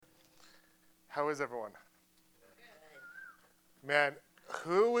How is everyone? Man,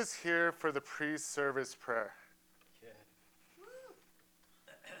 who was here for the pre-service prayer?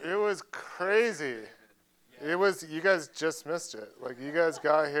 It was crazy. It was, you guys just missed it. Like, you guys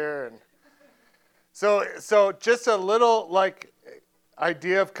got here and so just a little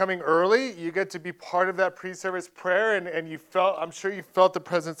idea of coming early. You get to be part of that pre-service prayer, and you felt, I'm sure you felt the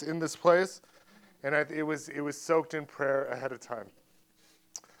presence in this place, and it was soaked in prayer ahead of time.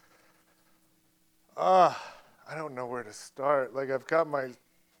 I don't know where to start. Like, I've got my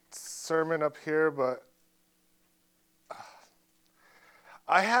sermon up here, but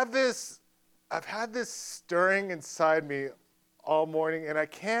I've had this stirring inside me all morning, and I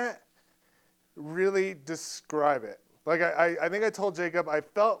can't really describe it. Like, I think I told Jacob I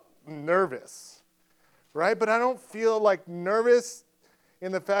felt nervous, right? But I don't feel like nervous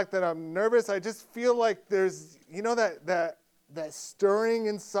in the fact that I'm nervous. I just feel like there's, that stirring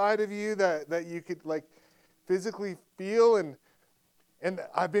inside of you that you could like physically feel, and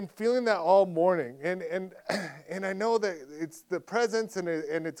I've been feeling that all morning, and I know that it's the presence and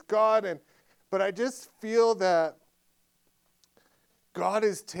it's God, but I just feel that God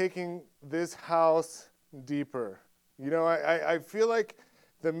is taking this house deeper. I feel like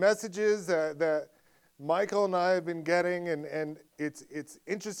the messages that Michael and I have been getting, and it's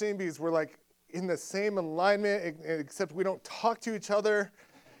interesting because we're like in the same alignment, except we don't talk to each other,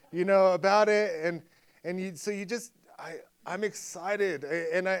 about it, I'm excited,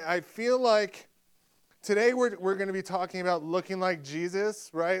 and I feel like today we're going to be talking about looking like Jesus,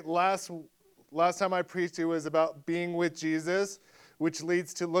 right? Last time I preached, it was about being with Jesus, which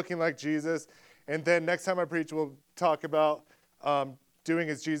leads to looking like Jesus. And then next time I preach, we'll talk about doing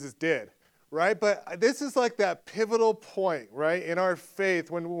as Jesus did, right? But this is like that pivotal point, right, in our faith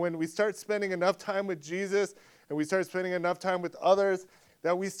when we start spending enough time with Jesus and we start spending enough time with others,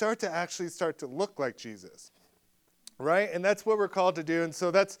 that we start to look like Jesus, right? And that's what we're called to do. And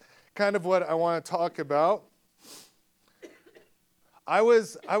so that's kind of what I want to talk about. I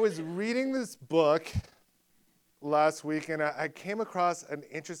was reading this book last week, and I came across an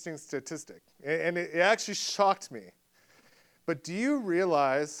interesting statistic, and it actually shocked me. But do you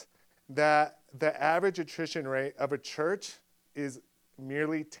realize that the average attrition rate of a church is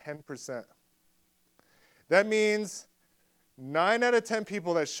merely 10%? That means 9 out of 10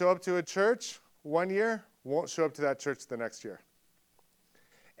 people that show up to a church one year won't show up to that church the next year.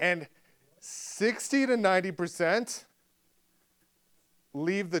 And 60 to 90%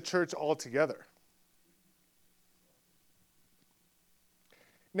 leave the church altogether.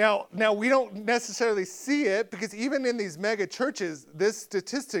 Now we don't necessarily see it because even in these mega churches, this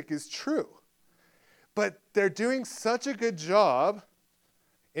statistic is true. But they're doing such a good job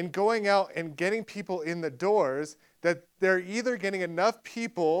in going out and getting people in the doors that they're either getting enough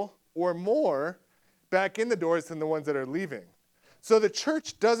people or more back in the doors than the ones that are leaving. So the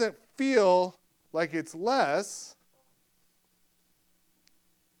church doesn't feel like it's less.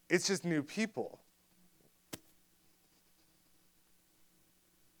 It's just new people.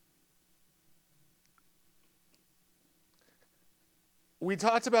 We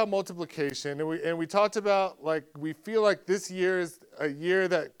talked about multiplication, and we talked about, like, we feel like this year is a year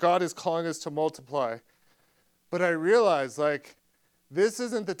that God is calling us to multiply. But I realized, like, this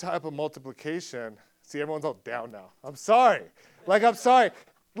isn't the type of multiplication. See, everyone's all down now. I'm sorry. I'm sorry.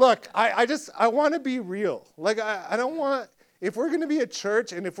 Look, I want to be real. Like, I don't want, if we're going to be a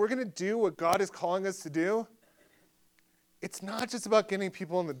church and if we're going to do what God is calling us to do, it's not just about getting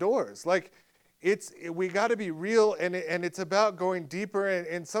people in the doors. Like, we got to be real, and it's about going deeper,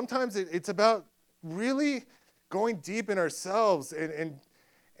 and sometimes it's about really going deep in ourselves and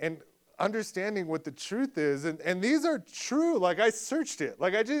understanding what the truth is. And these are true. Like, I searched it.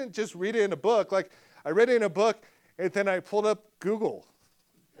 Like, I didn't just read it in a book. Like, I read it in a book, and then I pulled up Google.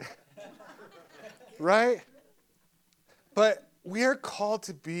 Right? But we are called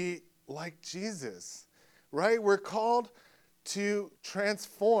to be like Jesus, right? We're called to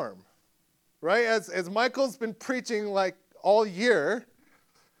transform. Right? As Michael's been preaching like all year,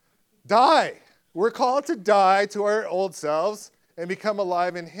 die. We're called to die to our old selves and become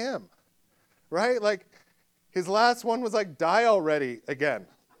alive in him. Right? Like, his last one was like, die already again.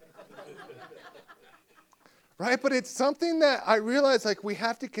 Right? But it's something that I realize, like, we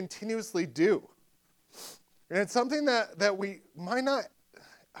have to continuously do. And it's something that we might not,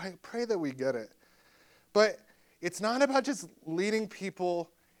 I pray that we get it. But it's not about just leading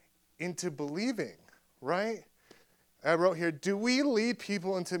people into believing, right? I wrote here, do we lead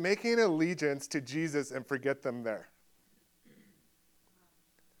people into making allegiance to Jesus and forget them there?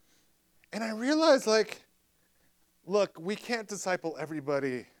 And I realized, like, look, we can't disciple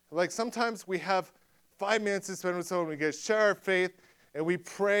everybody Like sometimes we have 5 minutes to spend with someone, we get to share our faith, and we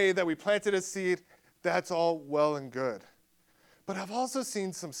pray that we planted a seed. That's all well and good. But I've also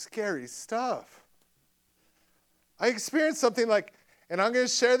seen some scary stuff. I experienced something like, and I'm going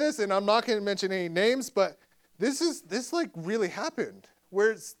to share this, and I'm not going to mention any names, but this like really happened,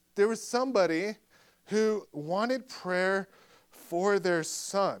 where there was somebody who wanted prayer for their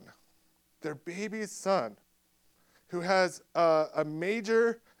son, their baby son, who has a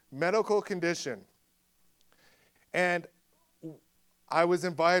major medical condition. And I was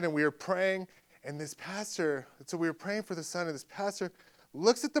invited, and we were praying, and this pastor, so we were praying for the son, and this pastor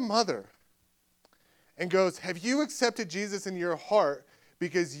looks at the mother and goes, have you accepted Jesus in your heart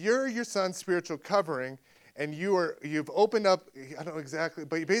because you're your son's spiritual covering, and you've opened up, I don't know exactly,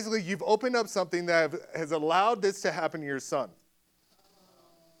 but basically you've opened up something that has allowed this to happen to your son.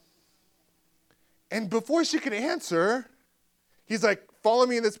 And before she could answer, he's like, follow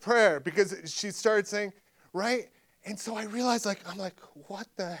me in this prayer, because she started saying, right? And so I realized, I'm like, what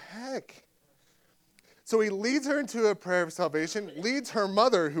the heck? So he leads her into a prayer of salvation, leads her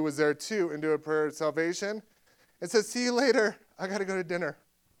mother, who was there too, into a prayer of salvation, and says, see you later. I got to go to dinner.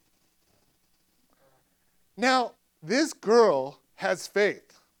 Now, this girl has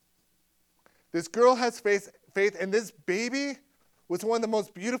faith. This girl has faith, and this baby was one of the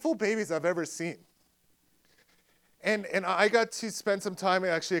most beautiful babies I've ever seen. And I got to spend some time,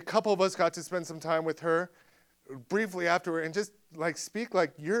 actually a couple of us got to spend some time with her briefly afterward, and just speak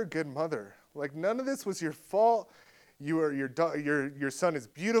like, you're a good mother. Like, none of this was your fault. Your son is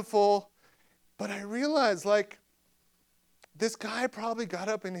beautiful. But I realized, this guy probably got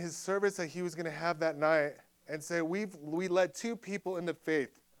up in his service that he was going to have that night and say, we led 2 people into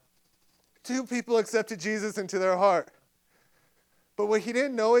faith. 2 people accepted Jesus into their heart. But what he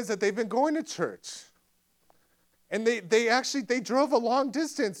didn't know is that they've been going to church. And they drove a long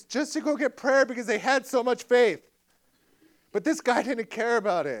distance just to go get prayer because they had so much faith. But this guy didn't care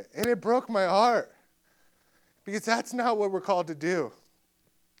about it. And it broke my heart. Because that's not what we're called to do.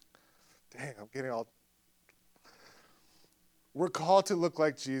 Dang, I'm getting all... We're called to look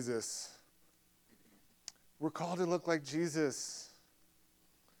like Jesus. We're called to look like Jesus.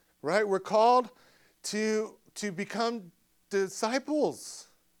 Right? We're called to become disciples.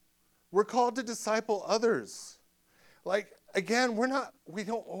 We're called to disciple others. Again, we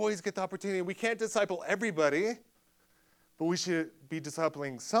don't always get the opportunity. We can't disciple everybody, but we should be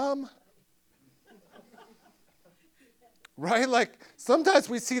discipling some. Right? Sometimes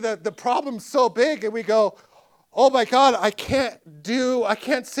we see the problem so big and we go, oh my God, I can't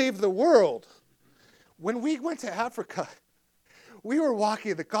save the world. When we went to Africa, we were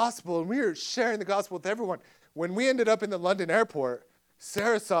walking the gospel and we were sharing the gospel with everyone. When we ended up in the London airport,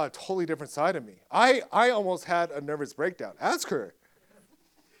 Sarah saw a totally different side of me. I almost had a nervous breakdown. Ask her.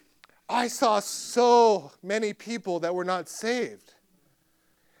 I saw so many people that were not saved.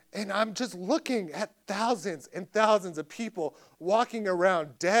 And I'm just looking at thousands and thousands of people walking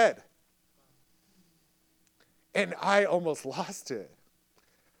around dead. And I almost lost it.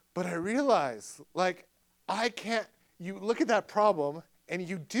 But I realized, you look at that problem, and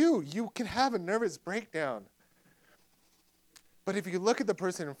you can have a nervous breakdown. But if you look at the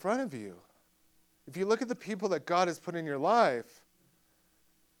person in front of you, if you look at the people that God has put in your life,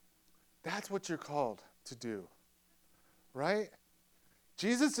 that's what you're called to do, right?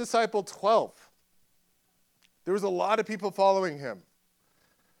 Jesus discipled 12. There was a lot of people following him,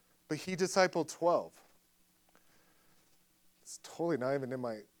 but he discipled 12. It's totally not even in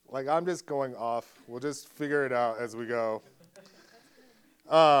my, I'm just going off. We'll just figure it out as we go.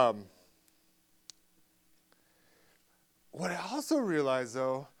 What I also realize,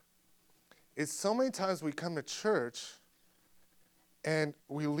 though, is so many times we come to church and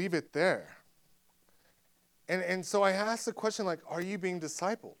we leave it there. And so I ask the question, are you being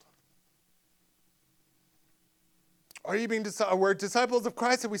discipled? Are you being discipled? We're disciples of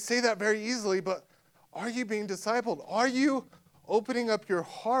Christ, and we say that very easily, but are you being discipled? Are you opening up your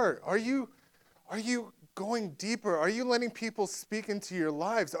heart? Are you going deeper? Are you letting people speak into your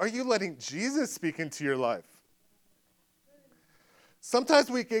lives? Are you letting Jesus speak into your life? Sometimes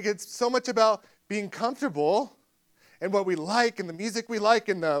we get so much about being comfortable and what we like and the music we like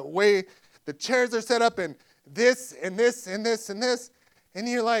and the way the chairs are set up and this and this and this and this. And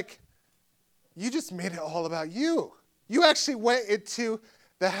you're like, you just made it all about you. You actually went into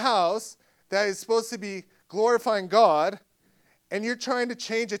the house that is supposed to be glorifying God, and you're trying to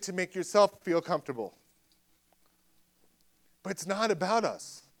change it to make yourself feel comfortable. But it's not about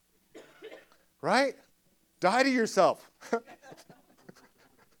us. Right? Die to yourself.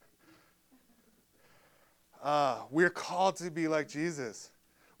 We're called to be like Jesus.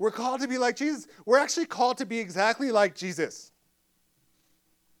 We're called to be like Jesus. We're actually called to be exactly like Jesus.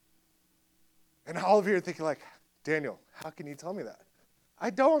 And all of you are thinking like, Daniel, how can you tell me that? I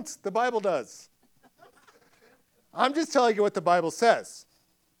don't. The Bible does. I'm just telling you what the Bible says.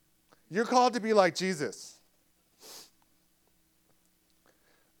 You're called to be like Jesus.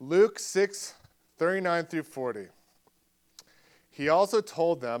 Luke 6:39 through 40. He also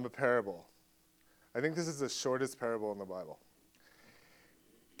told them a parable. I think this is the shortest parable in the Bible.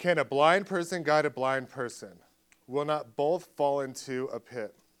 Can a blind person guide a blind person? Will not both fall into a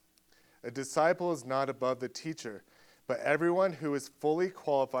pit? A disciple is not above the teacher, but everyone who is fully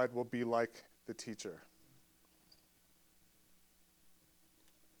qualified will be like the teacher.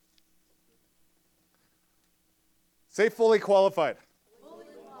 Say fully qualified. Fully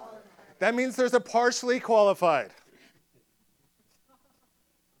qualified. That means there's a partially qualified.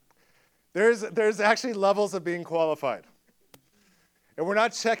 There's actually levels of being qualified. And we're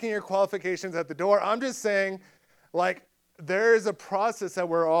not checking your qualifications at the door. I'm just saying, like, there is a process that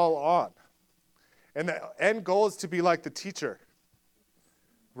we're all on. And the end goal is to be like the teacher.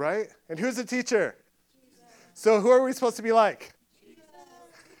 Right? And who's the teacher? Jesus. So who are we supposed to be like? Jesus.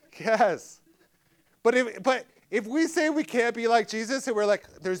 Yes. But if we say we can't be like Jesus and we're like,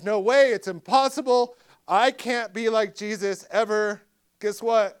 there's no way, it's impossible, I can't be like Jesus ever, guess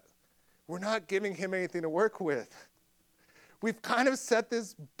what? We're not giving him anything to work with. We've kind of set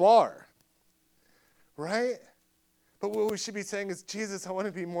this bar, right? But what we should be saying is, Jesus, I want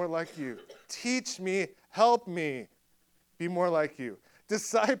to be more like you. Teach me, help me be more like you.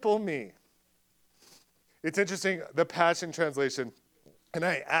 Disciple me. It's interesting, the Passion Translation, and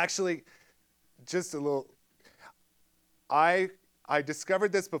I actually, just a little, I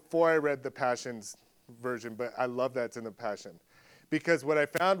discovered this before I read the Passion's version, but I love that it's in the Passion. Because what I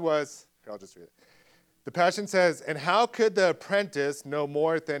found was, here, I'll just read it. The Passion says, and how could the apprentice know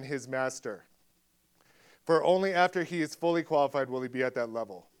more than his master? For only after he is fully qualified will he be at that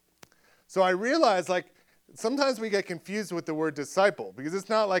level. So I realized, like, sometimes we get confused with the word disciple, because it's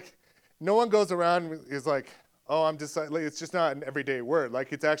not like, no one goes around and is like, oh, I'm disciple. It's just not an everyday word.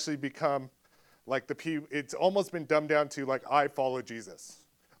 Like, it's actually become, like, it's almost been dumbed down to, like, I follow Jesus.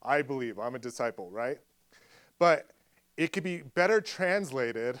 I believe, I'm a disciple, right? But it could be better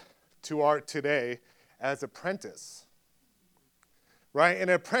translated to our today as apprentice, right? An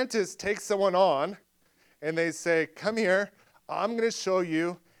apprentice takes someone on, and they say, come here, I'm going to show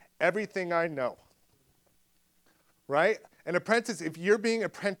you everything I know, right? An apprentice, if you're being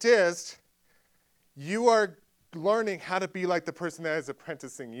apprenticed, you are learning how to be like the person that is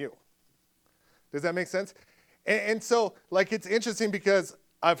apprenticing you. Does that make sense? And so, like, it's interesting because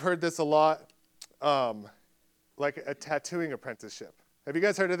I've heard this a lot, like a tattooing apprenticeship. Have you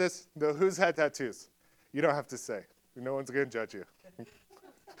guys heard of this? Who's had tattoos? You don't have to say. No one's going to judge you.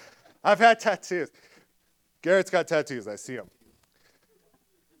 I've had tattoos. Garrett's got tattoos. I see them.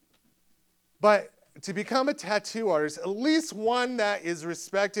 But to become a tattoo artist, at least one that is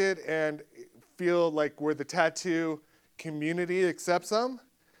respected and feel like where the tattoo community accepts them,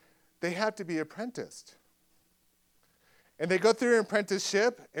 they have to be apprenticed. And they go through an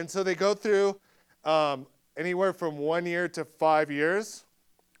apprenticeship, and so they go through anywhere from 1 year to 5 years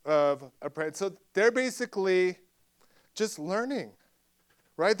of apprentice. So they're basically just learning,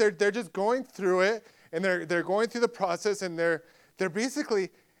 right? They're just going through it, and they're going through the process, and they're basically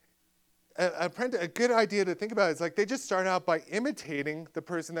a good idea to think about is like they just start out by imitating the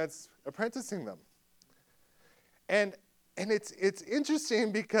person that's apprenticing them. And it's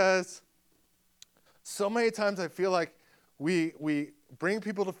interesting because so many times I feel like we bring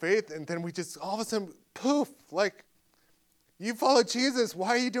people to faith, and then we just all of a sudden, poof, like, you follow Jesus, why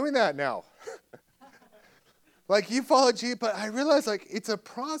are you doing that now? Like, you follow Jesus, but I realize, like, it's a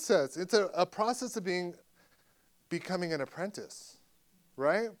process. It's a process of becoming an apprentice,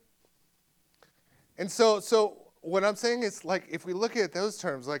 right? And so what I'm saying is, like, if we look at those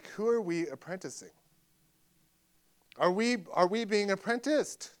terms, like, who are we apprenticing? Are we being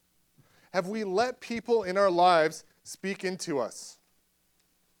apprenticed? Have we let people in our lives speak into us?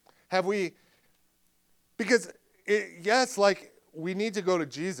 Have we, because yes, like, we need to go to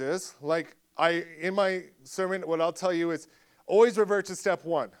Jesus. Like, in my sermon, what I'll tell you is always revert to step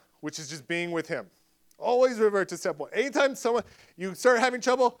one, which is just being with him. Always revert to step one. Anytime you start having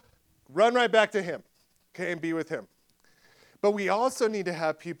trouble, run right back to him, okay, and be with him. But we also need to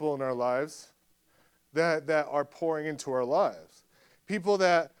have people in our lives that are pouring into our lives. People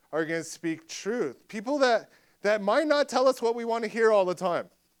that are going to speak truth. People that might not tell us what we want to hear all the time.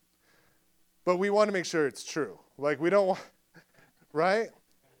 But we want to make sure it's true. Like, we don't want, right?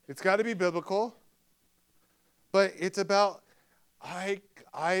 It's got to be biblical. But it's about, I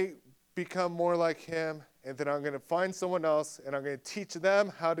I become more like him, and then I'm going to find someone else, and I'm going to teach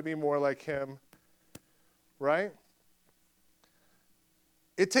them how to be more like him, right?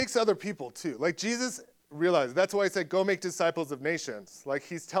 It takes other people too. Like Jesus realized, that's why he said, go make disciples of nations. Like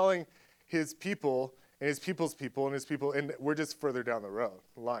he's telling his people and his people's people and his people, and we're just further down the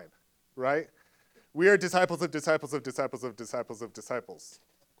line, right? We are disciples of disciples of disciples of disciples of disciples.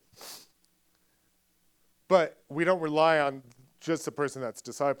 But we don't rely on just the person that's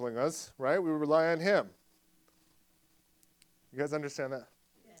discipling us, right? We rely on him. You guys understand that?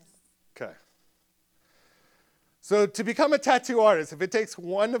 Yes. Okay. So to become a tattoo artist, if it takes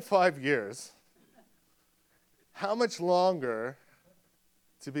 1 to 5 years, how much longer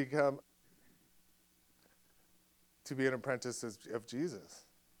to be an apprentice of Jesus?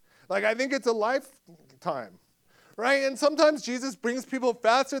 Like, I think it's a lifetime, right? And sometimes Jesus brings people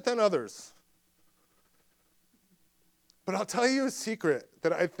faster than others. But I'll tell you a secret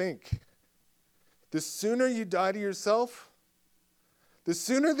that I think the sooner you die to yourself, the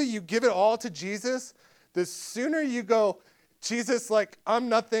sooner that you give it all to Jesus, the sooner you go, Jesus, like, I'm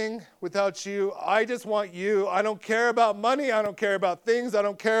nothing without you. I just want you. I don't care about money. I don't care about things. I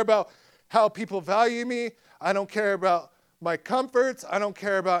don't care about how people value me. I don't care about my comforts. I don't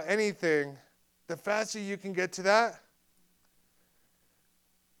care about anything. The faster you can get to that,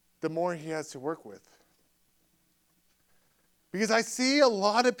 the more he has to work with. Because I see a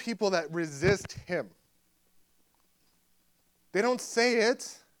lot of people that resist him. They don't say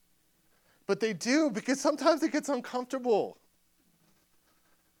it, but they do, because sometimes it gets uncomfortable.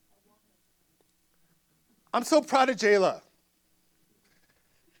 I'm so proud of Jayla.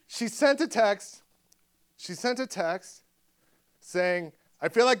 She sent a text saying, I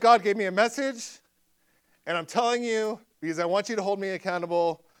feel like God gave me a message, and I'm telling you because I want you to hold me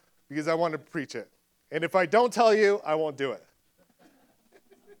accountable, because I want to preach it. And if I don't tell you, I won't do it.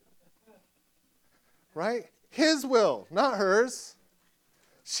 Right? His will, not hers.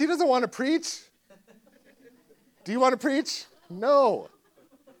 She doesn't want to preach. Do you want to preach? No.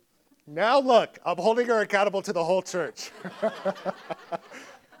 Now look, I'm holding her accountable to the whole church.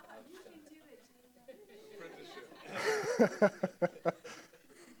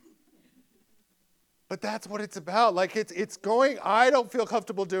 But that's what it's about. Like it's going, I don't feel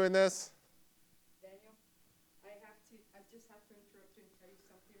comfortable doing this. Daniel, I just have to interrupt you and tell you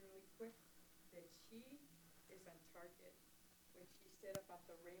something really quick. That she is on target when she said about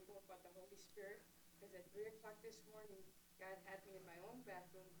the rainbow, about the Holy Spirit. Because at 3 o'clock this morning, God had me in my own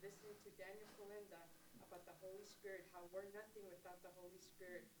bathroom listening to Daniel Colinda about the Holy Spirit, how we're nothing without the Holy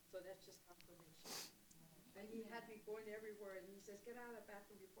Spirit. So that's just confirmation. And he had me going everywhere, and he says, get out of the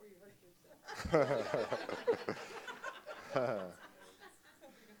bathroom before you hurt yourself.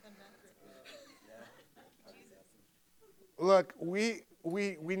 Look, we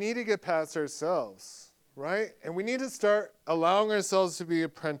need to get past ourselves, right? And we need to start allowing ourselves to be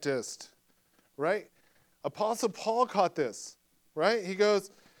apprenticed, right? Apostle Paul caught this, right? He goes,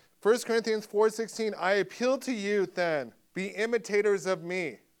 1 Corinthians 4:16, I appeal to you then, be imitators of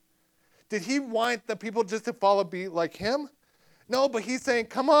me. Did he want the people just to be like him? No, but he's saying,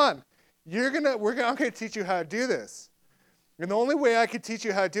 come on, I'm going to teach you how to do this. And the only way I can teach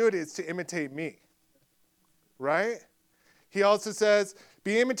you how to do it is to imitate me, right? He also says,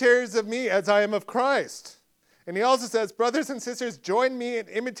 be imitators of me as I am of Christ. And he also says, brothers and sisters, join in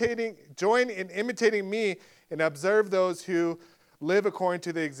imitating me and observe those who live according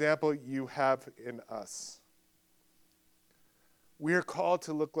to the example you have in us. We are called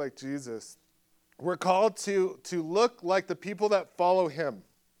to look like Jesus. We're called to look like the people that follow him,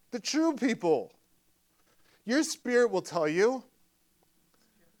 the true people. Your spirit will tell you.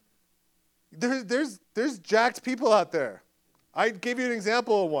 There's jacked people out there. I gave you an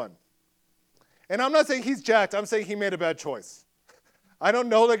example of one. And I'm not saying he's jacked. I'm saying he made a bad choice. I don't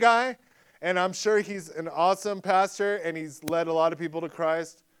know the guy, and I'm sure he's an awesome pastor, and he's led a lot of people to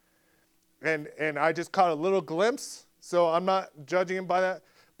Christ. And I just caught a little glimpse. So I'm not judging him by that.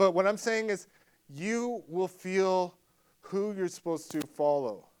 But what I'm saying is you will feel who you're supposed to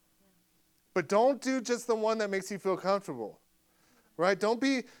follow. But don't do just the one that makes you feel comfortable. Right? Don't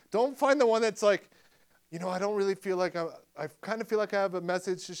find the one that's like, I don't really feel like I kind of feel like I have a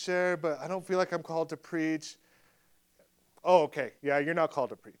message to share, but I don't feel like I'm called to preach. Oh, okay. Yeah, you're not called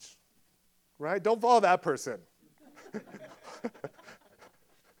to preach. Right? Don't follow that person.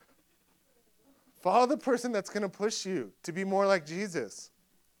 Follow the person that's going to push you to be more like Jesus.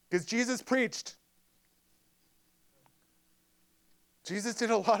 Because Jesus preached. Jesus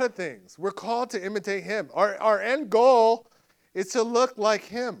did a lot of things. We're called to imitate him. Our end goal is to look like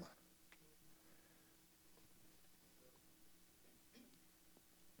him.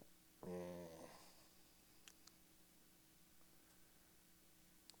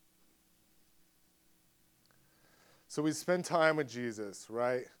 So we spend time with Jesus,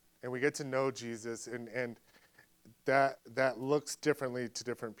 right? And we get to know Jesus, and that looks differently to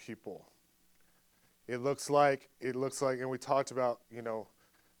different people. It looks like, and we talked about,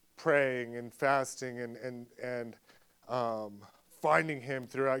 praying and fasting and finding him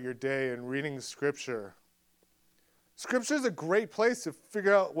throughout your day and reading Scripture. Scripture is a great place to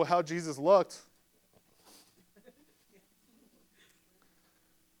figure out how Jesus looked.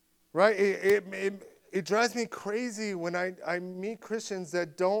 Right? It drives me crazy when I meet Christians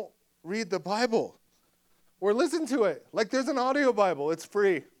that don't read the Bible or listen to it. Like, there's an audio Bible. It's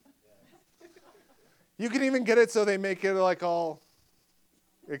free. You can even get it so they make it like all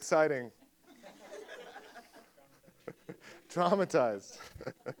exciting. Traumatized.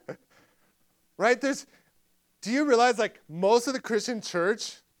 Right? Do you realize, like, most of the Christian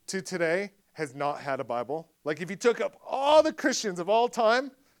church to today has not had a Bible? Like, if you took up all the Christians of all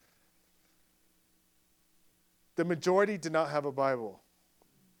time, the majority did not have a Bible.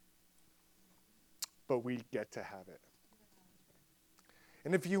 But we get to have it.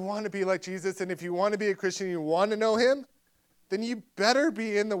 And if you want to be like Jesus, and if you want to be a Christian, you want to know him, then you better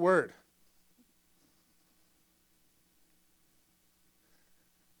be in the Word.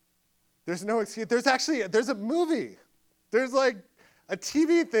 There's no excuse. There's a movie. There's like a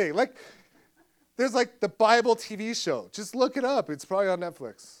TV thing. Like, there's like the Bible TV show. Just look it up. It's probably on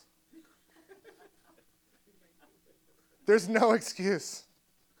Netflix. There's no excuse.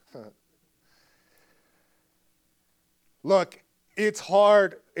 Look, it's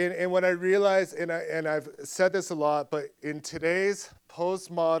hard, and what I realize, and I've said this a lot, but in today's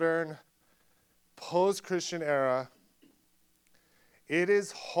postmodern, post-Christian era, it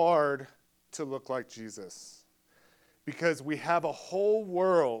is hard to look like Jesus because we have a whole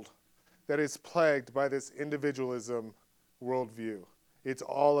world that is plagued by this individualism worldview. It's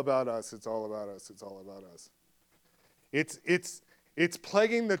all about us. It's all about us. It's all about us. It's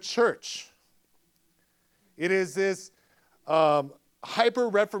plaguing the church. It is this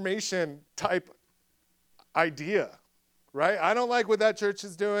hyper-reformation type idea, right? I don't like what that church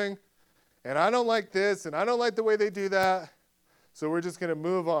is doing, and I don't like this, and I don't like the way they do that, so we're just going to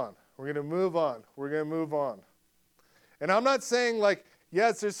move on. We're going to move on. We're going to move on. And I'm not saying, like,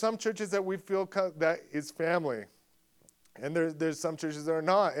 yes, there's some churches that we feel that is family, and there's some churches that are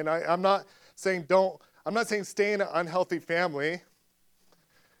not. And I'm not saying stay in an unhealthy family,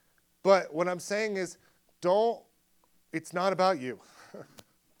 but what I'm saying is it's not about you.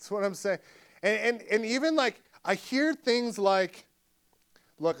 That's what I'm saying. And even like, I hear things like,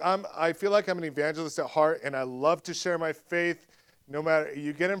 look, I feel like I'm an evangelist at heart, and I love to share my faith. No matter,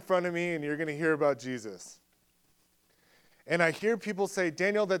 you get in front of me and you're going to hear about Jesus. And I hear people say,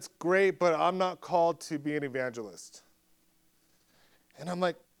 Daniel, that's great, but I'm not called to be an evangelist. And I'm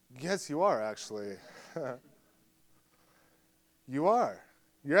like, yes, you are, actually. You are.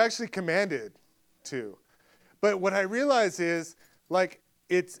 You're actually commanded to. But what I realize is, like,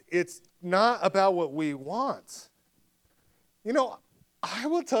 it's not about what we want. I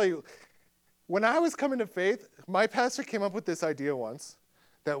will tell you, when I was coming to faith, my pastor came up with this idea once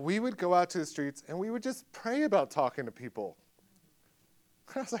that we would go out to the streets and we would just pray about talking to people.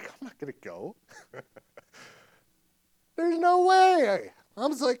 I was like, I'm not going to go. There's no way. I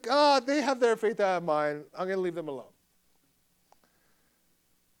was like, they have their faith, I have mine. I'm going to leave them alone.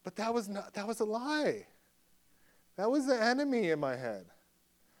 But that was a lie. That was the enemy in my head.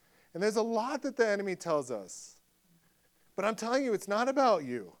 And there's a lot that the enemy tells us. But I'm telling you, it's not about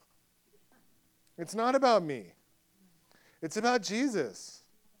you. It's not about me. It's about Jesus.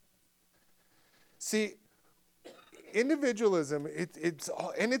 See, individualism,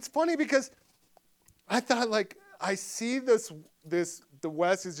 it's funny because I thought, like, I see the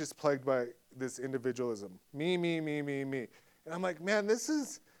West is just plagued by this individualism. Me, me, me, me, me. And I'm like, man,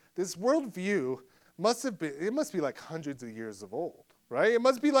 this worldview must be like hundreds of years of old, right? It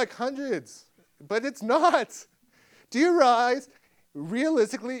must be like hundreds, but it's not. Do you realize,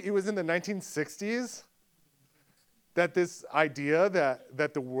 realistically, it was in the 1960s that this idea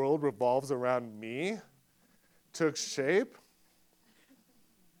that the world revolves around me took shape?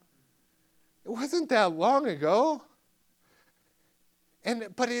 It wasn't that long ago.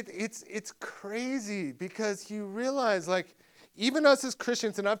 But it's crazy because you realize, like, even us as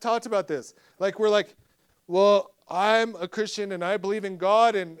Christians, and I've talked about this, like, we're like, well, I'm a Christian and I believe in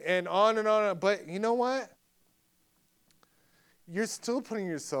God and on and on. But you know what? You're still putting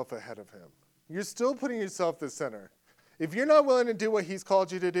yourself ahead of him. You're still putting yourself the center. If you're not willing to do what he's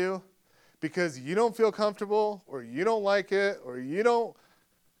called you to do because you don't feel comfortable or you don't like it or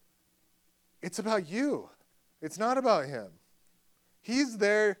it's about you. It's not about him. He's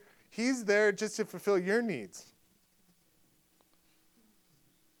there just to fulfill your needs.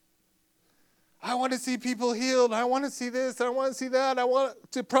 I want to see people healed. I want to see this. I want to see that. I want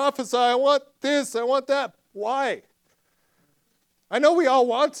to prophesy. I want this. I want that. Why? I know we all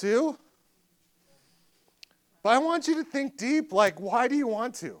want to. But I want you to think deep, like, why do you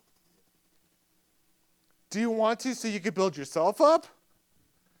want to? Do you want to so you could build yourself up?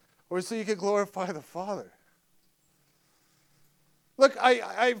 Or so you could glorify the Father? Look,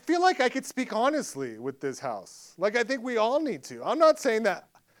 I feel like I could speak honestly with this house. Like, I think we all need to. I'm not saying that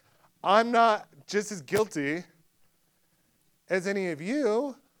I'm not just as guilty as any of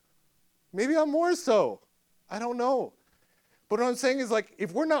you. Maybe I'm more so. I don't know. But what I'm saying is, like,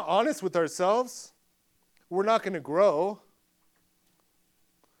 if we're not honest with ourselves, we're not going to grow.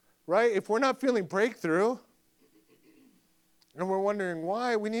 Right? If we're not feeling breakthrough, and we're wondering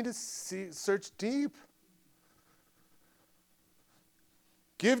why, we need to search deep.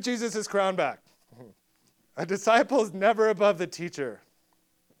 Give Jesus his crown back. A disciple is never above the teacher.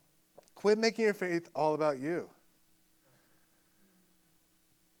 Quit making your faith all about you.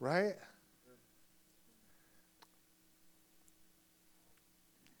 Right?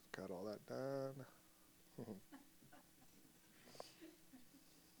 Got all that done.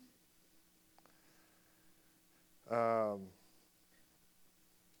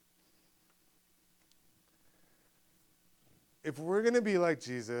 If we're going to be like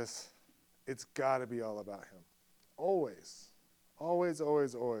Jesus, it's got to be all about him. Always. Always,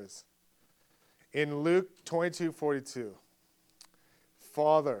 always, always. In Luke 22:42,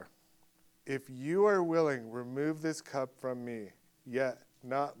 Father, if you are willing, remove this cup from me, yet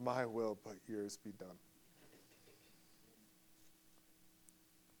not my will, but yours be done.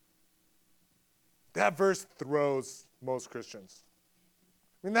 That verse throws most Christians.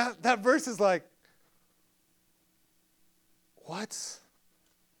 I mean, that verse is like, what?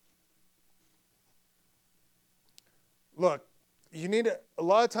 Look, you need a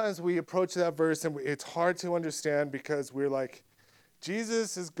lot of times we approach that verse and it's hard to understand because we're like,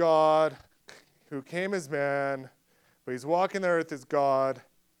 Jesus is God who came as man, but he's walking the earth as God.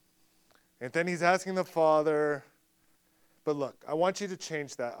 And then he's asking the Father. But look, I want you to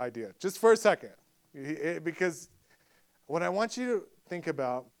change that idea just for a second. Because what I want you to think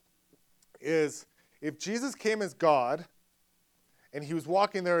about is if Jesus came as God and he was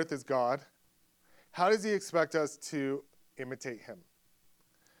walking the earth as God, how does he expect us to imitate him?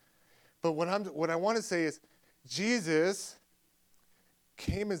 But what I want to say is Jesus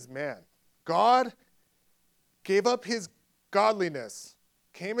came as man. God gave up his godliness,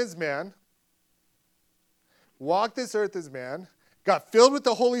 came as man, walked this earth as man, got filled with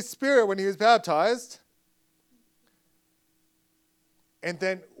the Holy Spirit when he was baptized, and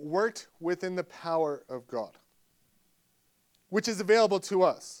then worked within the power of God, which is available to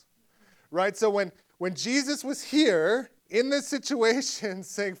us, right? So when Jesus was here in this situation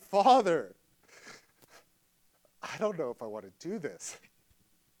saying, Father, I don't know if I want to do this.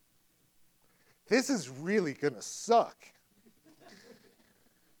 This is really going to suck.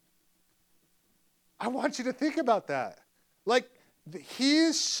 I want you to think about that. Like, he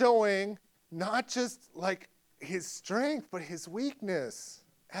is showing not just like his strength, but his weakness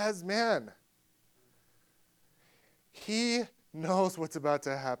as man. He knows what's about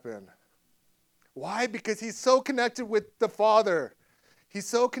to happen. Why? Because he's so connected with the Father. He's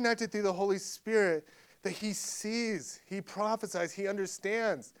so connected through the Holy Spirit that he sees, he prophesies, he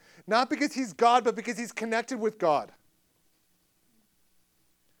understands. Not because he's God, but because he's connected with God.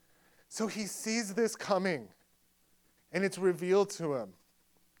 So he sees this coming, and it's revealed to him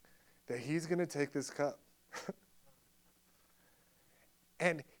that he's going to take this cup.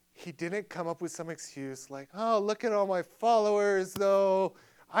 And he didn't come up with some excuse like, oh, look at all my followers, though.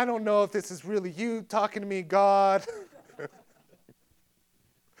 I don't know if this is really you talking to me, God.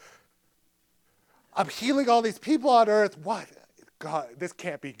 I'm healing all these people on earth. What? God, this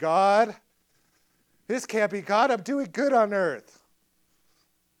can't be God. This can't be God. I'm doing good on earth.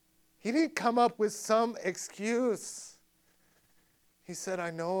 He didn't come up with some excuse. He said,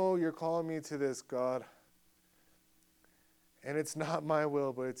 I know you're calling me to this, God. And it's not my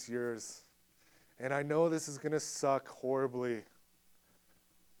will, but it's yours. And I know this is going to suck horribly.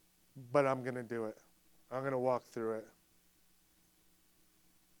 But I'm going to do it. I'm going to walk through it.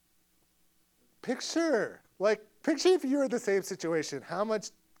 Picture if you were in the same situation, how much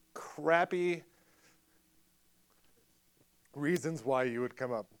crappy reasons why you would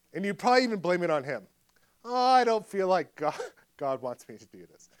come up. And you'd probably even blame it on him. Oh, I don't feel like God wants me to do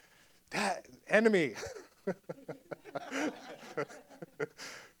this. That enemy.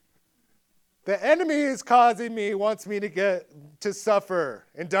 The enemy is causing me, wants me to suffer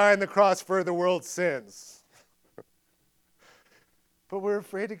and die on the cross for the world's sins. But we're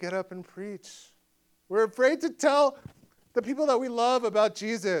afraid to get up and preach. We're afraid to tell the people that we love about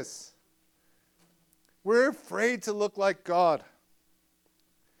Jesus. We're afraid to look like God.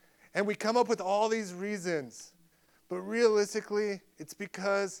 And we come up with all these reasons. But realistically, it's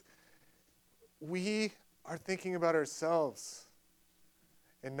because we are thinking about ourselves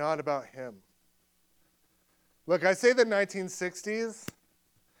and not about him. Look, I say the 1960s,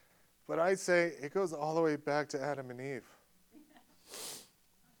 but I say it goes all the way back to Adam and Eve.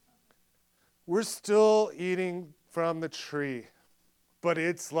 We're still eating from the tree, but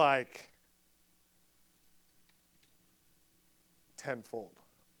it's like tenfold.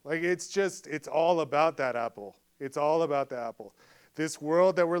 Like it's all about that apple. It's all about the apple. This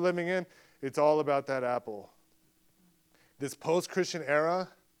world that we're living in, it's all about that apple. This post-Christian era,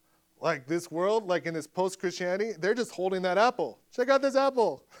 like this world, like in this post-Christianity, they're just holding that apple. Check out this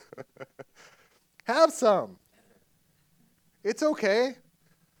apple. Have some. It's okay.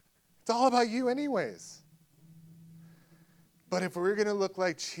 It's all about you anyways. But if we're going to look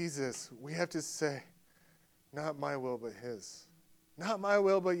like Jesus, we have to say, not my will, but his. Not my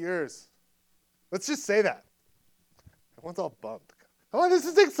will, but yours. Let's just say that. Everyone's all bummed. Oh, this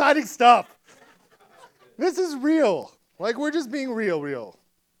is exciting stuff. This is real. Like we're just being real.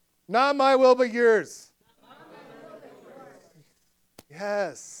 Not my will, but yours.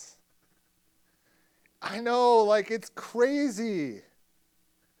 Yes. I know, like it's crazy.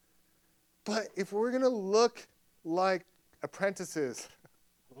 But if we're going to look like apprentices,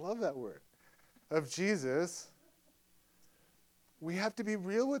 I love that word, of Jesus, we have to be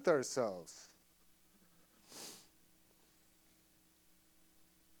real with ourselves.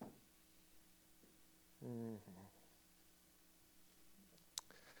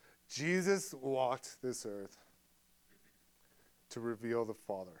 Jesus walked this earth to reveal the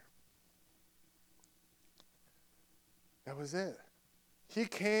Father. That was it. He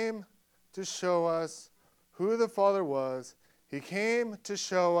came to show us who the Father was. He came to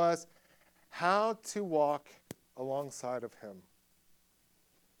show us how to walk alongside of him.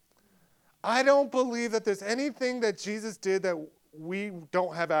 I don't believe that there's anything that Jesus did that we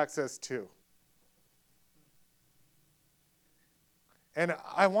don't have access to. And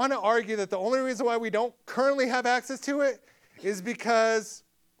I want to argue that the only reason why we don't currently have access to it is because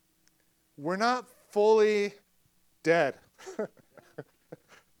we're not fully dead.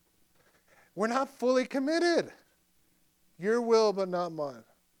 We're not fully committed. Your will, but not mine.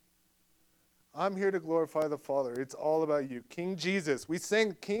 I'm here to glorify the Father. It's all about you. King Jesus. We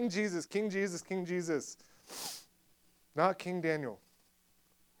sing King Jesus, King Jesus, King Jesus. Not King Daniel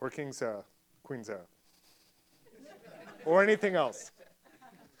or King Sarah, Queen Sarah. Or anything else.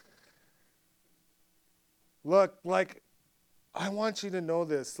 Look, like, I want you to know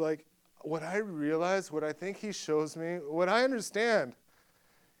this. Like, what I realize, what I think he shows me, what I understand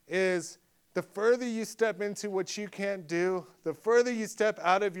is the further you step into what you can't do, the further you step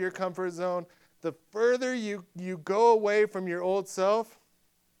out of your comfort zone, the further you go away from your old self,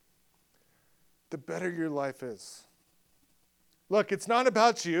 the better your life is. Look, it's not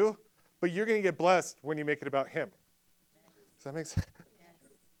about you, but you're going to get blessed when you make it about him. Does that make sense?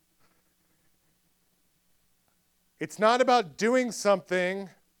 It's not about doing something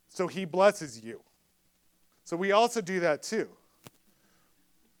so he blesses you. So we also do that too.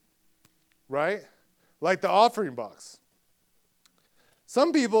 Right? Like the offering box.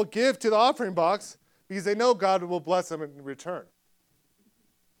 Some people give to the offering box because they know God will bless them in return.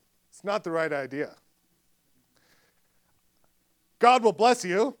 It's not the right idea. God will bless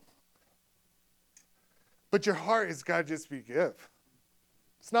you, but your heart has got to just be give.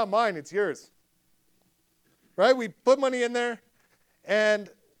 It's not mine, it's yours. Right? We put money in there, and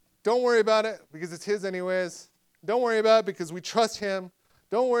don't worry about it because it's his anyways. Don't worry about it because we trust him.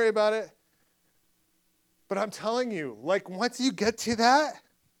 Don't worry about it. But I'm telling you, like once you get to that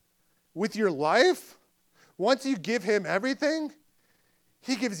with your life, once you give him everything,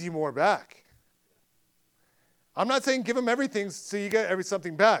 he gives you more back. I'm not saying give him everything so you get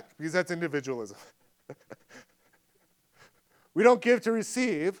something back because that's individualism. We don't give to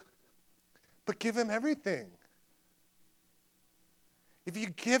receive, but give him everything. If you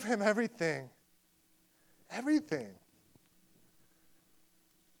give him everything.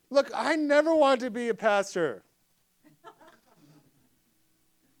 Look, I never wanted to be a pastor.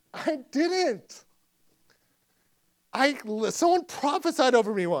 I didn't. Someone prophesied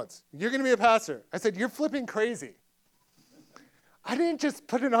over me once. You're going to be a pastor. I said, you're flipping crazy. I didn't just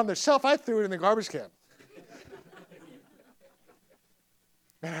put it on the shelf. I threw it in the garbage can.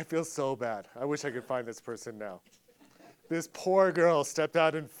 Man, I feel so bad. I wish I could find this person now. This poor girl stepped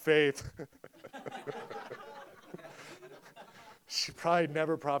out in faith. She probably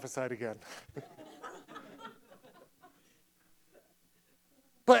never prophesied again.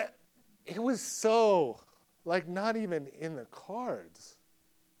 it was so, like, not even in the cards.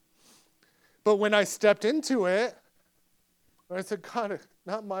 But when I stepped into it, I said, God,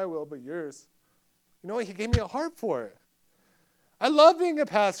 not my will, but yours. You know what? He gave me a heart for it. I love being a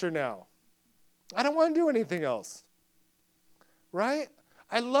pastor now. I don't want to do anything else. Right?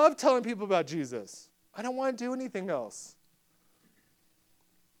 I love telling people about Jesus. I don't want to do anything else.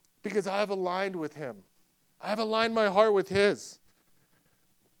 Because I have aligned with him. I have aligned my heart with his.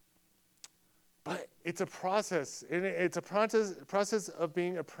 But it's a process. And it's a process of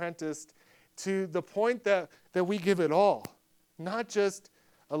being apprenticed to the point that we give it all. Not just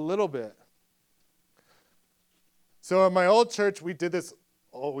a little bit. So in my old church, we did this,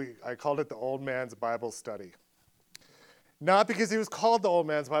 I called it the Old Man's Bible Study. Not because it was called the Old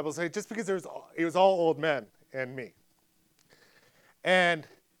Man's Bible Study, just because it was all old men and me. And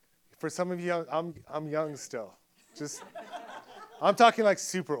for some of you, I'm young still. I'm talking like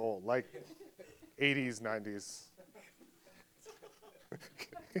super old, like 80s, 90s.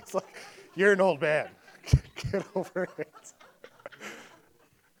 It's like, you're an old man. Get over it.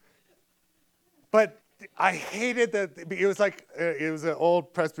 But I hated that. It was like, it was an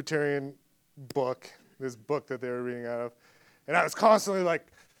old Presbyterian book, this book that they were reading out of. And I was constantly like,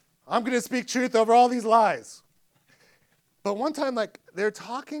 I'm going to speak truth over all these lies. But one time, like, they're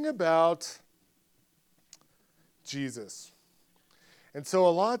talking about Jesus. And so a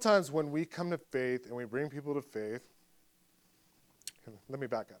lot of times when we come to faith and we bring people to faith, let me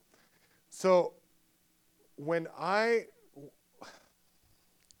back up. So when I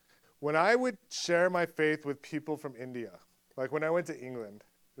would share my faith with people from India, like when I went to England,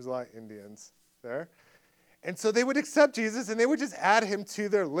 there's a lot of Indians there. And so they would accept Jesus and they would just add him to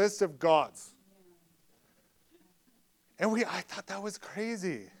their list of gods. And I thought that was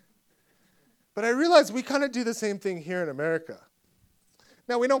crazy. But I realized we kind of do the same thing here in America.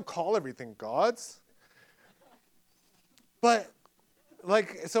 Now, we don't call everything gods. But,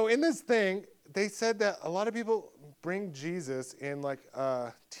 like, so in this thing, they said that a lot of people bring Jesus in, like,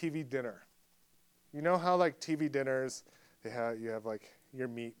 a TV dinner. You know how, like, TV dinners, you have, like, your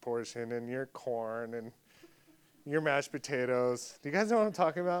meat portion and your corn and your mashed potatoes. Do you guys know what I'm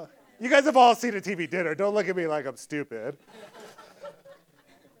talking about? You guys have all seen a TV dinner. Don't look at me like I'm stupid.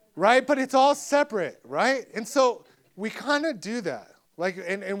 Right? But it's all separate, right? And so we kind of do that. Like,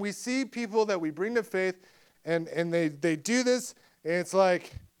 and we see people that we bring to faith, and they do this, and it's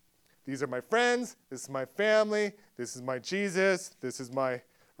like, these are my friends, this is my family, this is my Jesus, this is my,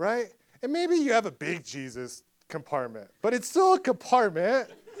 right? And maybe you have a big Jesus compartment, but it's still a compartment,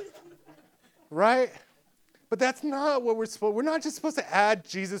 right? But that's not what we're not just supposed to add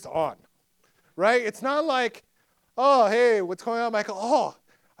Jesus on, right? It's not like, oh, hey, what's going on, Michael? Oh,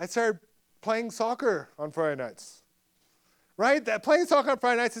 I started playing soccer on Friday nights, right? That playing soccer on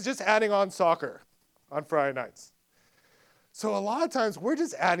Friday nights is just adding on soccer on Friday nights. So a lot of times we're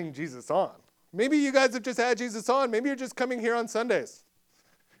just adding Jesus on. Maybe you guys have just added Jesus on. Maybe you're just coming here on Sundays.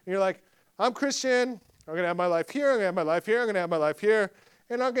 And you're like, I'm Christian. I'm going to have my life here. I'm going to have my life here. I'm going to have my life here.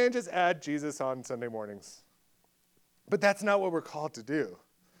 And I'm going to just add Jesus on Sunday mornings. But that's not what we're called to do,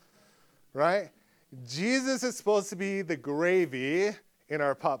 right? Jesus is supposed to be the gravy in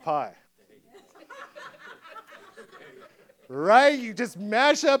our pot pie. Right? You just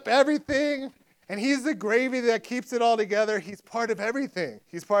mash up everything, and he's the gravy that keeps it all together. He's part of everything.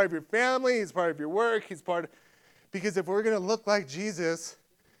 He's part of your family. He's part of your work. Because if we're going to look like Jesus,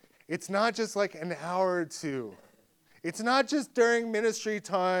 it's not just like an hour or two. It's not just during ministry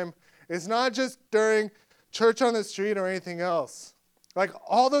time. It's not just during church on the street or anything else. Like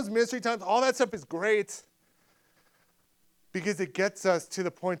all those ministry times, all that stuff is great because it gets us to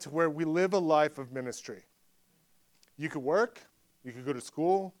the point to where we live a life of ministry. You could work, you could go to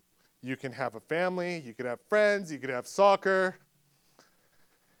school, you can have a family, you could have friends, you could have soccer.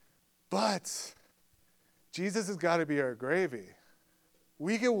 But Jesus has got to be our gravy.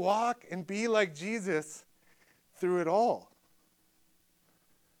 We can walk and be like Jesus through it all.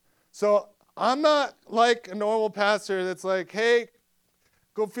 So I'm not like a normal pastor that's like, hey,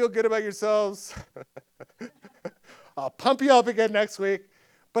 go feel good about yourselves. I'll pump you up again next week.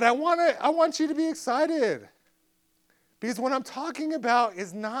 But I want you to be excited. Because what I'm talking about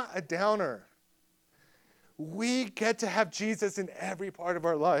is not a downer. We get to have Jesus in every part of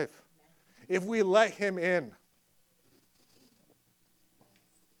our life if we let him in.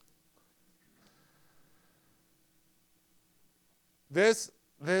 This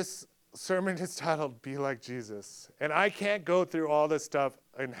sermon is titled, Be Like Jesus. And I can't go through all this stuff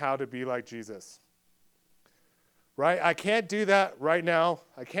and how to be like Jesus. Right? I can't do that right now.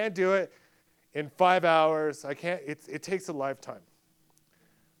 I can't do it in 5 hours. I can't. It takes a lifetime.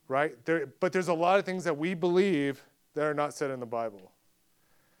 right? But there's a lot of things that we believe that are not said in the Bible.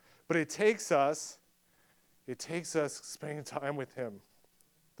 But it takes us spending time with him.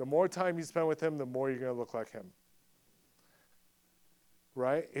 The more time you spend with him, the more you're going to look like him.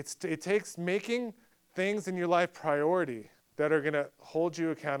 Right? It takes making things in your life priority that are going to hold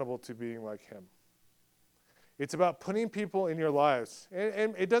you accountable to being like him. It's about putting people in your lives.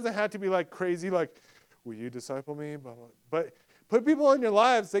 And it doesn't have to be like crazy, like, will you disciple me? Blah, blah. But put people in your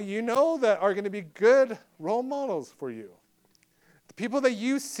lives that you know that are going to be good role models for you. The people that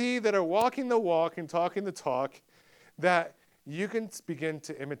you see that are walking the walk and talking the talk that you can begin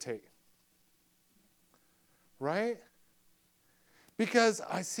to imitate. Right? Because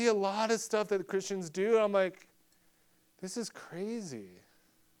I see a lot of stuff that Christians do, and I'm like, this is crazy.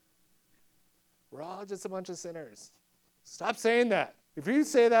 We're all just a bunch of sinners. Stop saying that. If you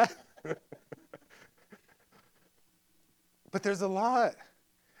say that. But there's a lot.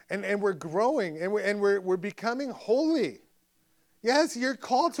 And we're growing, and we're becoming holy. Yes, you're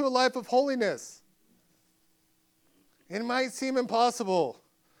called to a life of holiness. It might seem impossible,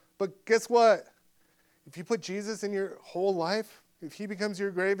 but guess what? If you put Jesus in your whole life, if he becomes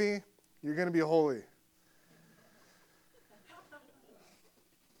your gravy, you're going to be holy.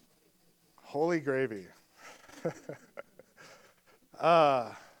 Holy gravy.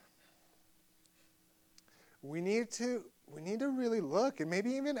 We need to really look and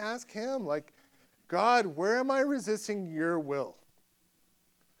maybe even ask him, like, God, where am I resisting your will?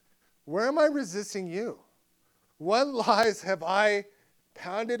 Where am I resisting you? What lies have I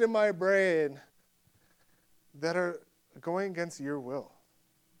pounded in my brain that are going against your will?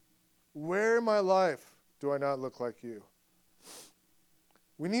 Where in my life do I not look like you?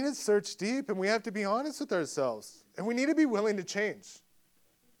 We need to search deep, and we have to be honest with ourselves. And we need to be willing to change.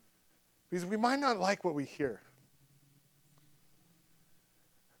 Because we might not like what we hear.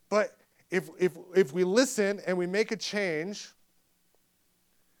 But if we listen and we make a change,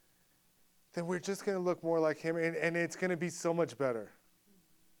 then we're just going to look more like him, and it's going to be so much better.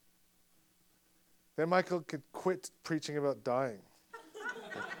 Then Michael could quit preaching about dying.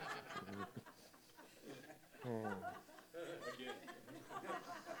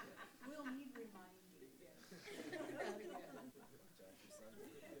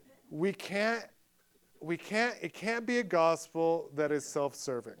 It can't be a gospel that is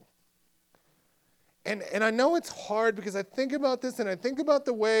self-serving. And I know it's hard because I think about this and I think about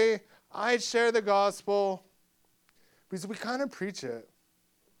the way I share the gospel because we kind of preach it.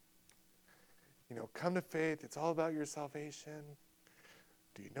 You know, come to faith. It's all about your salvation.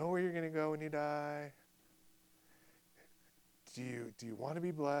 Do you know where you're going to go when you die? Do you want to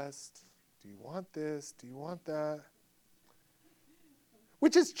be blessed? Do you want this? Do you want that?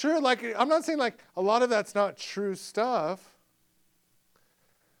 Which is true. Like, I'm not saying like a lot of that's not true stuff,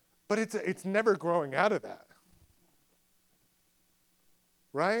 but it's never growing out of that.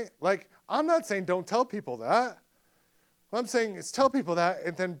 Right? Like, I'm not saying don't tell people that. What I'm saying is tell people that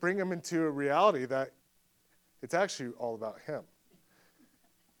and then bring them into a reality that it's actually all about him.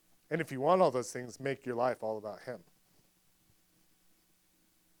 And if you want all those things, make your life all about him.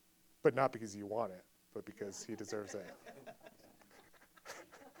 But not because you want it, but because he deserves it.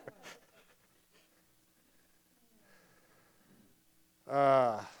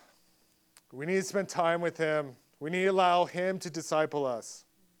 We need to spend time with him. We need to allow him to disciple us.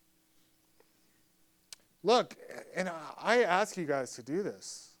 Look, and I ask you guys to do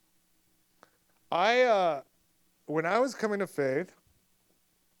this. When I was coming to faith,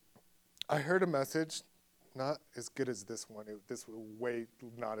 I heard a message, not as good as this one. This was way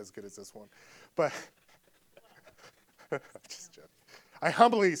not as good as this one. But, I'm just joking. I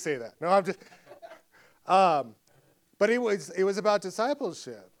humbly say that. No, I'm just, but it was about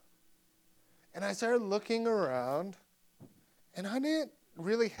discipleship. And I started looking around, and I didn't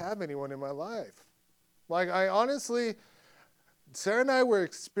really have anyone in my life. Like, I honestly, Sarah and I were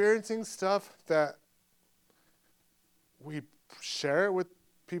experiencing stuff that we share with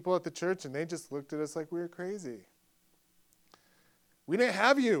people at the church, and they just looked at us like we were crazy. We didn't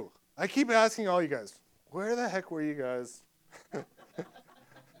have you. I keep asking all you guys, where the heck were you guys?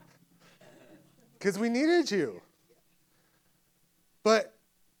 Because we needed you. But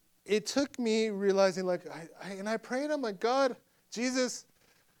it took me realizing, like, I prayed, I'm like, God, Jesus,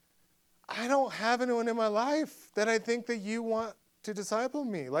 I don't have anyone in my life that I think that you want to disciple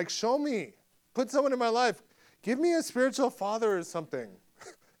me. Like, show me. Put someone in my life. Give me a spiritual father or something.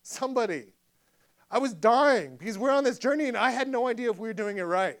 Somebody. I was dying because we're on this journey and I had no idea if we were doing it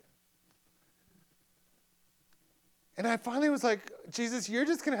right. And I finally was like, Jesus, you're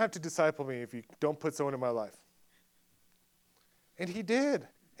just going to have to disciple me if you don't put someone in my life. And he did.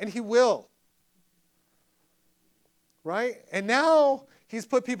 And he will. Right? And now he's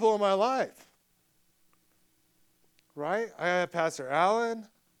put people in my life. Right? I have Pastor Allen.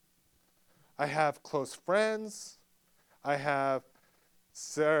 I have close friends. I have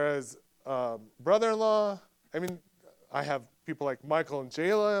Sarah's brother-in-law. I mean, I have people like Michael and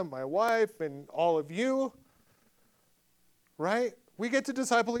Jayla, my wife, and all of you. Right? We get to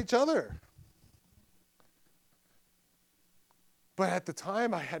disciple each other. But at the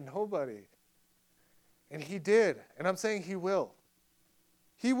time, I had nobody. And he did. And I'm saying he will.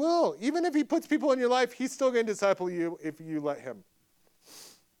 He will. Even if he puts people in your life, he's still going to disciple you if you let him.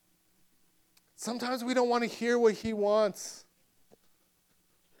 Sometimes we don't want to hear what he wants.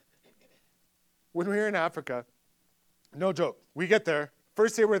 When we were in Africa, no joke, we get there.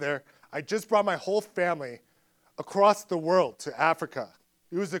 First day we're there, I just brought my whole family across the world to Africa.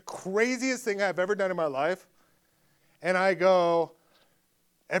 It was the craziest thing I've ever done in my life. And I go,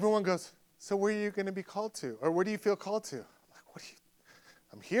 everyone goes, so where are you going to be called to? Or where do you feel called to? I'm like,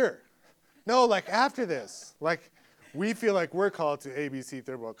 I'm here. No, like after this. Like, we feel like we're called to ABC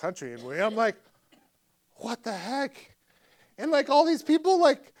third world country. And I'm like, what the heck? And like all these people,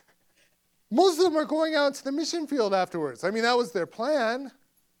 like, most of them are going out into the mission field afterwards. I mean, that was their plan.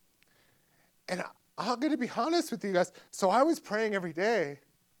 And I'm going to be honest with you guys. So I was praying every day,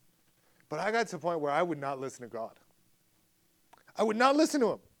 but I got to the point where I would not listen to God. I would not listen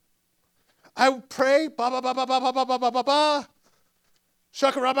to him. I would pray, ba ba ba ba ba ba ba ba ba ba ba,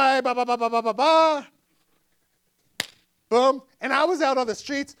 shakarabai, ba ba ba ba ba ba ba, boom. And I was out on the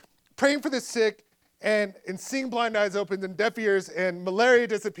streets praying for the sick and seeing blind eyes opened and deaf ears and malaria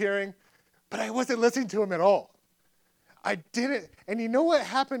disappearing, but I wasn't listening to him at all. I didn't. And you know what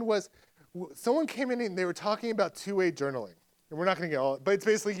happened was someone came in and they were talking about two-way journaling. And we're not going to get all but it's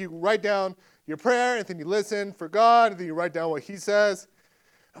basically you write down your prayer and then you listen for God and then you write down what he says.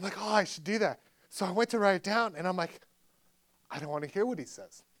 I'm like, oh, I should do that. So I went to write it down, and I'm like, I don't want to hear what he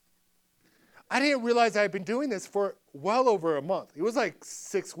says. I didn't realize I had been doing this for well over a month. It was like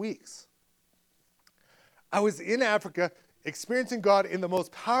 6 weeks. I was in Africa experiencing God in the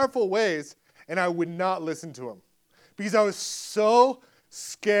most powerful ways, and I would not listen to him because I was so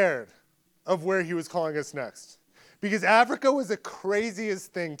scared of where he was calling us next. Because Africa was the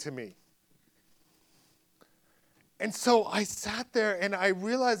craziest thing to me. And so I sat there and I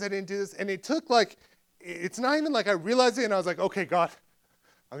realized I didn't do this. And it took it's not even like I realized it and I was like, okay, God,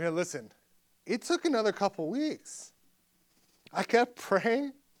 I'm going to listen. It took another couple weeks. I kept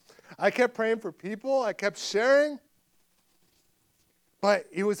praying. I kept praying for people. I kept sharing. But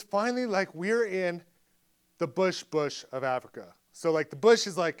it was finally like we're in the bush of Africa. So like the bush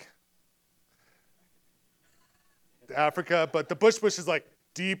is like Africa, but the bush is like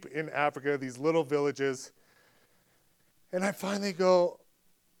deep in Africa, these little villages. And I finally go,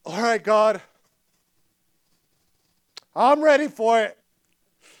 all right, God, I'm ready for it.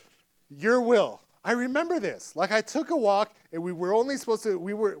 Your will. I remember this. Like I took a walk and we were only supposed to,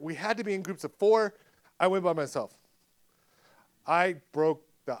 we had to be in groups of 4. I went by myself. I broke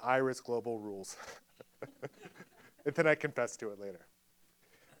the Iris Global rules. And then I confessed to it later.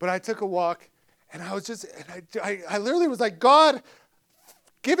 But I took a walk and I was just, and I literally was like, God,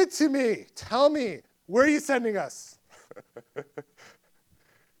 give it to me. Tell me, where are you sending us?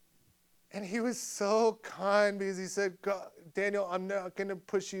 And he was so kind because he said, Daniel, I'm not going to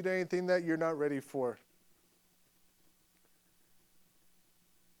push you to anything that you're not ready for.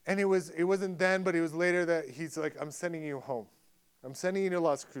 And it wasn't then, but it was later that he's like, I'm sending you home. I'm sending you to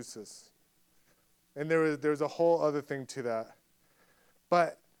Las Cruces. And there was a whole other thing to that.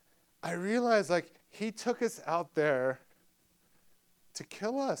 But I realized like he took us out there to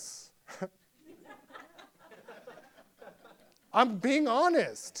kill us. I'm being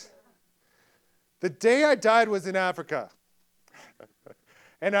honest. The day I died was in Africa.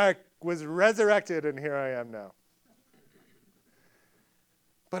 And I was resurrected, and here I am now.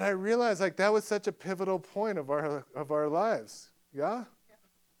 But I realized like that was such a pivotal point of our lives. Yeah?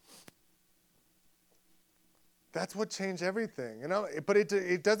 That's what changed everything. You know, but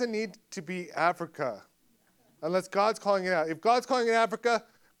it doesn't need to be Africa. Unless God's calling it out. If God's calling it Africa,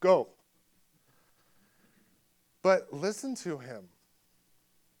 go. But listen to him.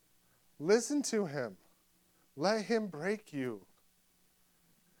 Listen to him. Let him break you.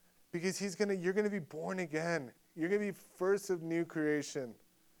 Because you're going to be born again. You're going to be first of new creation.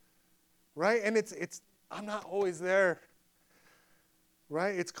 Right? And I'm not always there.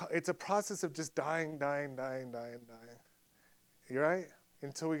 Right? It's a process of just dying. You right?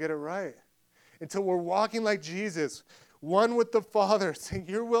 Until we get it right. Until we're walking like Jesus, one with the Father, saying,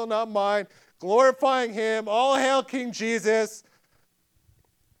 your will, not mine, glorifying him, all hail King Jesus.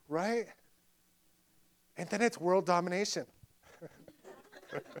 right? And then it's world domination.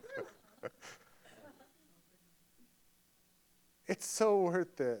 It's so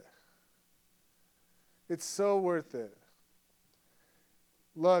worth it. It's so worth it.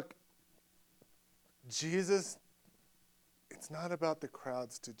 Look, Jesus, it's not about the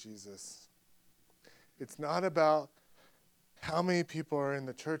crowds to Jesus. It's not about how many people are in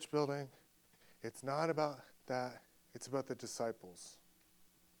the church building. It's not about that. It's about the disciples.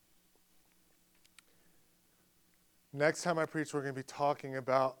 Next time I preach, we're going to be talking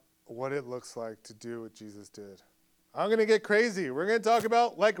about what it looks like to do what Jesus did. I'm going to get crazy. We're going to talk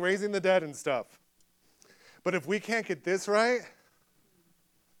about like raising the dead and stuff. But if we can't get this right,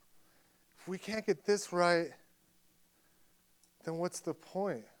 then what's the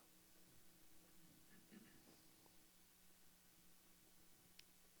point?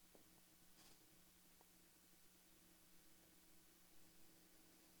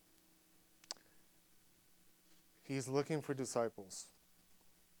 He's looking for disciples.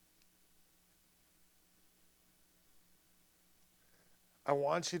 I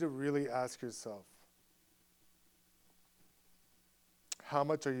want you to really ask yourself, how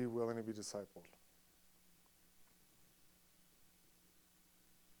much are you willing to be discipled?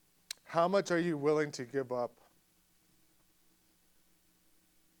 How much are you willing to give up?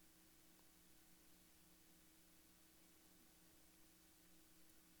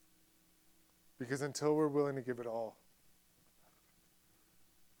 Because until we're willing to give it all,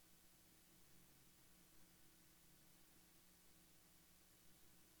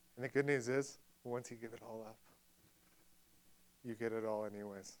 and the good news is, once you give it all up, you get it all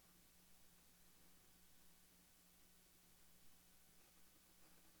anyways.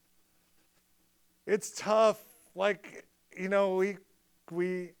 It's tough. Like, you know,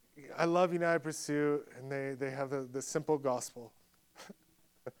 I love United Pursuit, and they have the simple gospel.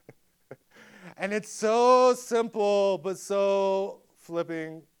 And it's so simple, but so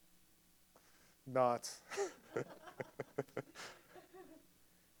flipping not.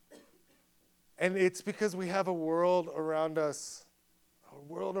 And it's because we have a world around us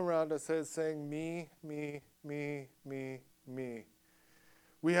that is saying me, me, me, me, me.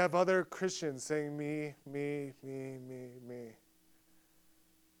 We have other Christians saying me, me, me, me, me.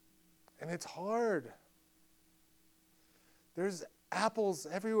 And it's hard. There's apples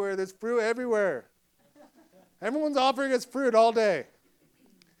everywhere. There's fruit everywhere. Everyone's offering us fruit all day.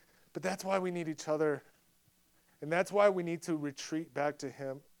 But that's why we need each other. And that's why we need to retreat back to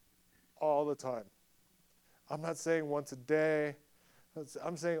Him all the time. I'm not saying once a day.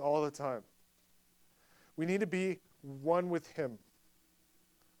 I'm saying all the time. We need to be one with Him.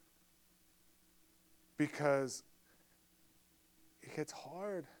 Because it gets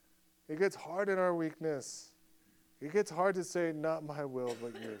hard. It gets hard in our weakness. It gets hard to say, not my will,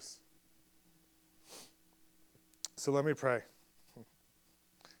 but yours. So let me pray.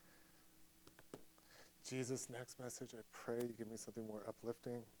 Jesus, next message, I pray you give me something more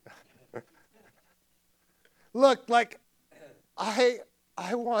uplifting. Look, like, I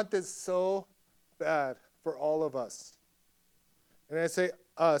want this so bad for all of us. And I say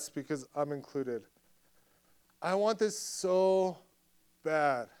us because I'm included. I want this so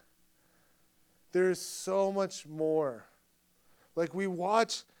bad. There's so much more. Like we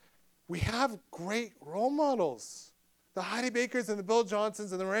have great role models. The Heidi Bakers and the Bill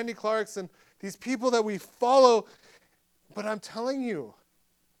Johnsons and the Randy Clarks and these people that we follow. But I'm telling you,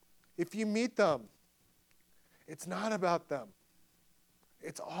 if you meet them, it's not about them.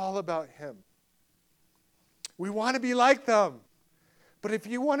 It's all about Him. We want to be like them. But if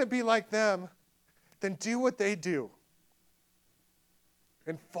you want to be like them, then do what they do.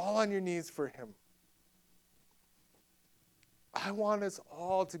 And fall on your knees for Him. I want us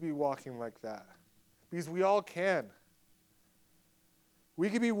all to be walking like that. Because we all can. We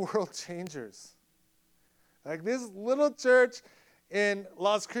can be world changers. Like this little church in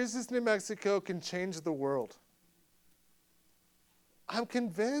Las Cruces, New Mexico can change the world. I'm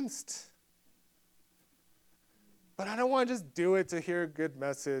convinced. But I don't want to just do it to hear a good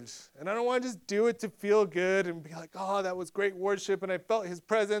message. And I don't want to just do it to feel good and be like, oh, that was great worship and I felt His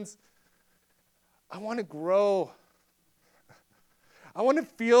presence. I want to grow. I want to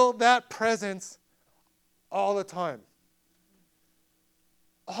feel that presence all the time.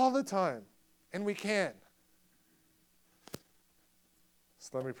 All the time. And we can.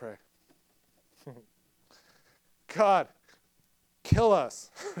 So let me pray. God, kill us.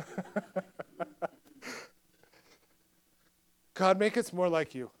 God, make us more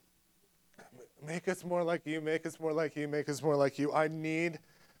like You. Make us more like You. Make us more like You. Make us more like You. I need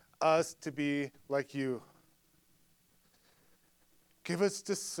us to be like You. Give us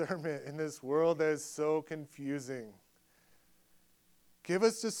discernment in this world that is so confusing. Give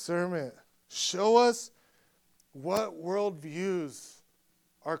us discernment. Show us what worldviews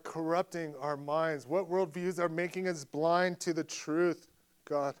are corrupting our minds, what worldviews are making us blind to the truth,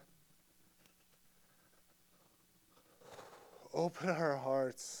 God. Open our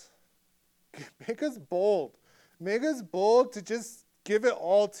hearts. Make us bold. Make us bold to just give it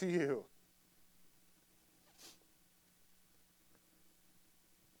all to you.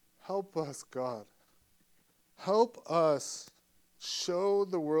 Help us, God. Help us show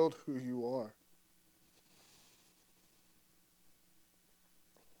the world who you are.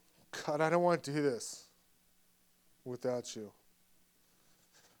 God, I don't want to do this without you.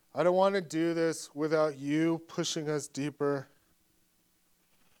 I don't want to do this without you pushing us deeper.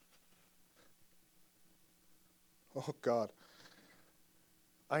 Oh, God.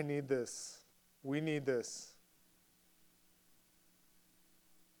 I need this. We need this.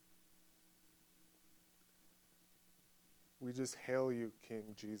 We just hail you, King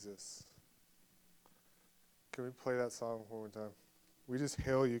Jesus. Can we play that song one more time? We just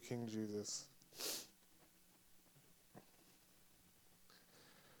hail you, King Jesus.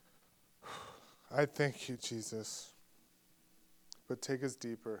 I thank you, Jesus. But take us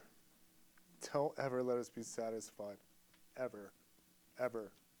deeper. Don't ever let us be satisfied. Ever.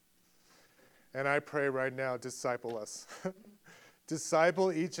 Ever. And I pray right now, disciple us.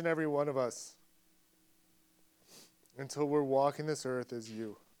 Disciple each and every one of us until we're walking this earth as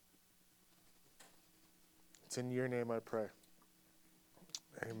you. It's in your name I pray.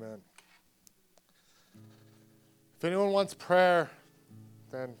 Amen. If anyone wants prayer,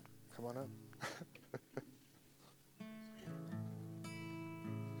 then come on up.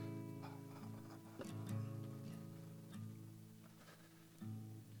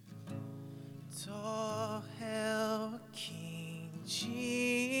 All hail King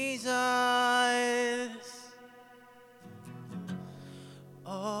Jesus.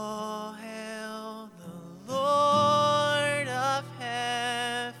 All hail the Lord of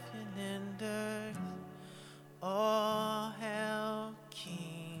heaven and earth. All hail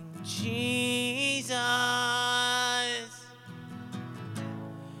King Jesus.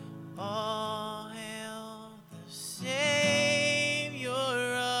 All hail the Savior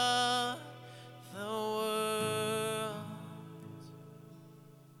of the world.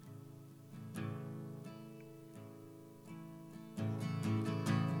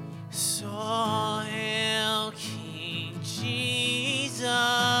 So hail King Jesus.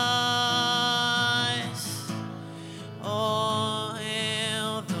 All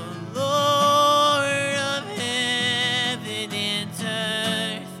hail the Lord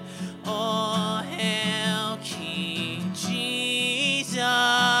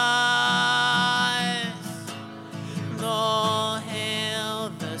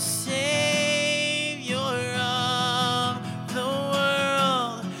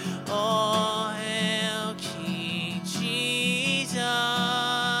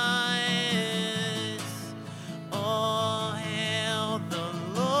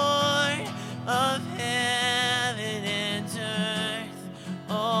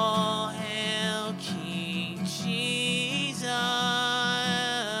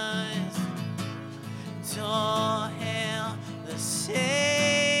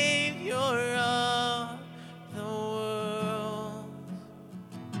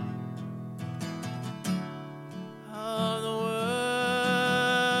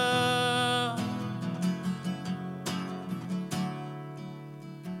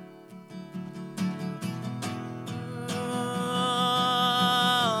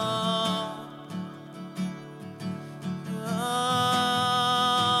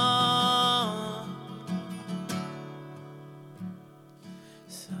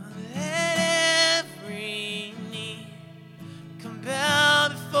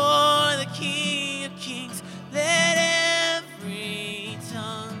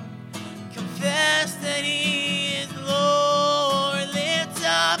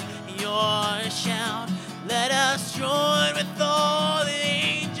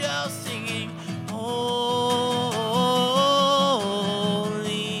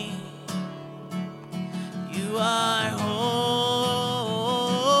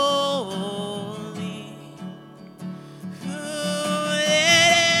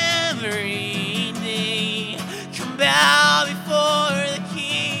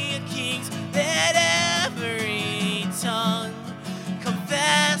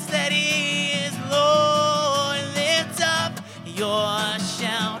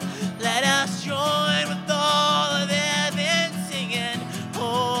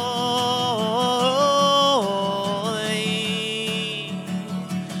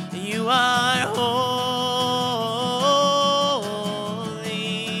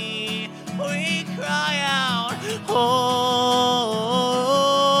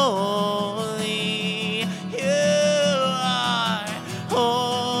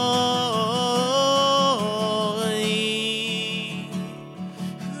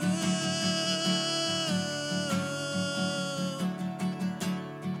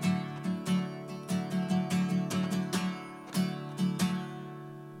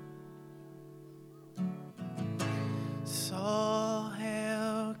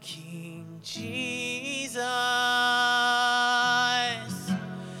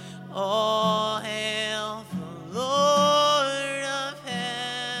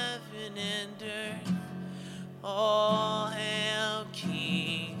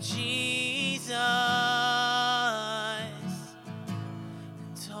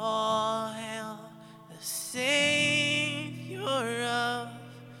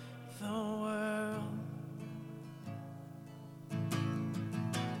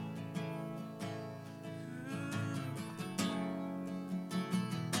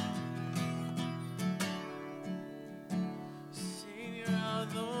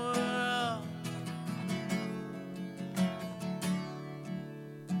of the